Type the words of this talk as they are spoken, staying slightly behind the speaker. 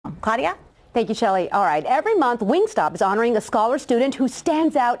Claudia? Thank you, Shelley. All right, every month, Wingstop is honoring a scholar student who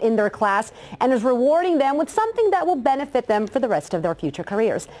stands out in their class and is rewarding them with something that will benefit them for the rest of their future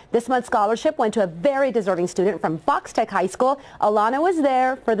careers. This month's scholarship went to a very deserving student from Fox Tech High School. Alana was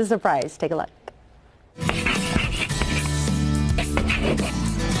there for the surprise. Take a look.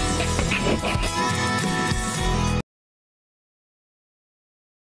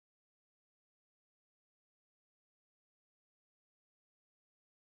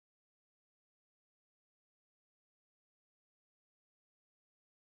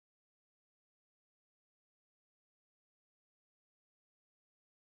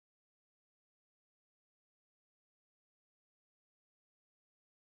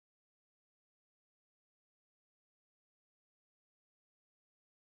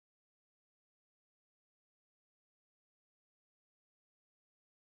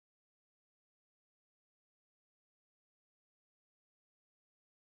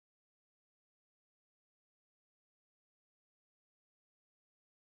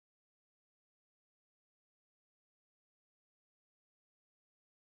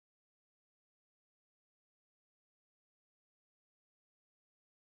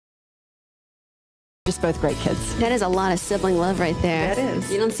 Just both great kids. That is a lot of sibling love right there. That is.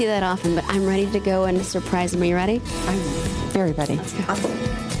 You don't see that often, but I'm ready to go and surprise them. Are you ready? I'm very ready. Let's go. Awesome.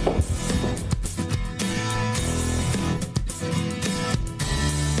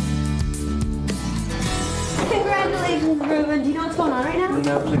 Congratulations, Ruben. Do you know what's going on right now?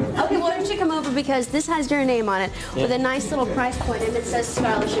 No, please. Okay, why don't you come over, because this has your name on it with a nice little price point, and it says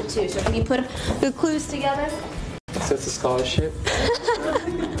scholarship too. So can you put the clues together? So it's a scholarship.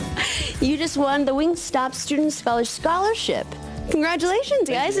 You just won the Wingstop Student Scholarship. Congratulations,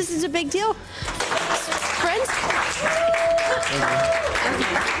 guys. This is a big deal. Friends?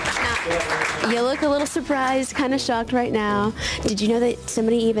 Now, you look a little surprised, kind of shocked right now. Did you know that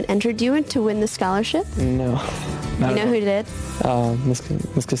somebody even entered you to win the scholarship? No. You know who did? Miss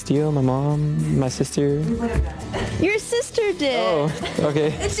Castillo, my mom, my sister. Your sister did. Oh,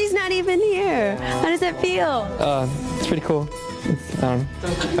 okay. And she's not even here. How does that feel? It's pretty cool. I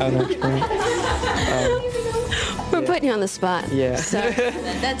don't know. We're putting you on the spot. Yeah. So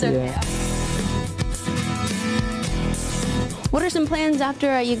that's okay. Yeah. What are some plans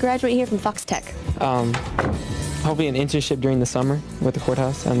after you graduate here from Fox Tech? Hopefully an internship during the summer with the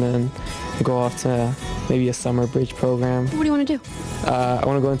courthouse, and then go off to maybe a summer bridge program. What do you want to do? I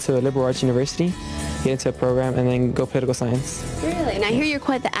want to go into a liberal arts university, get into a program, and then go political science. Really? And I hear you're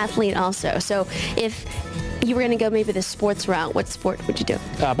quite the athlete also. So if you were going to go maybe the sports route, what sport would you do?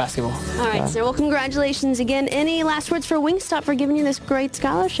 Basketball. All right, so well, congratulations again. Any last words for Wingstop for giving you this great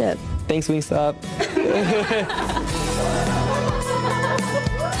scholarship? Thanks, Wingstop.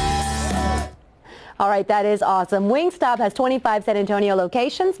 All right, that is awesome. Wingstop has 25 San Antonio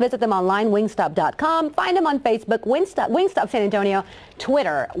locations. Visit them online, wingstop.com. Find them on Facebook, Wingstop San Antonio,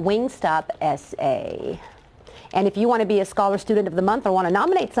 Twitter, Wingstop SA. And if you want to be a Scholar Student of the Month or want to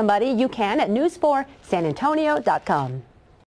nominate somebody, you can at news4sanantonio.com.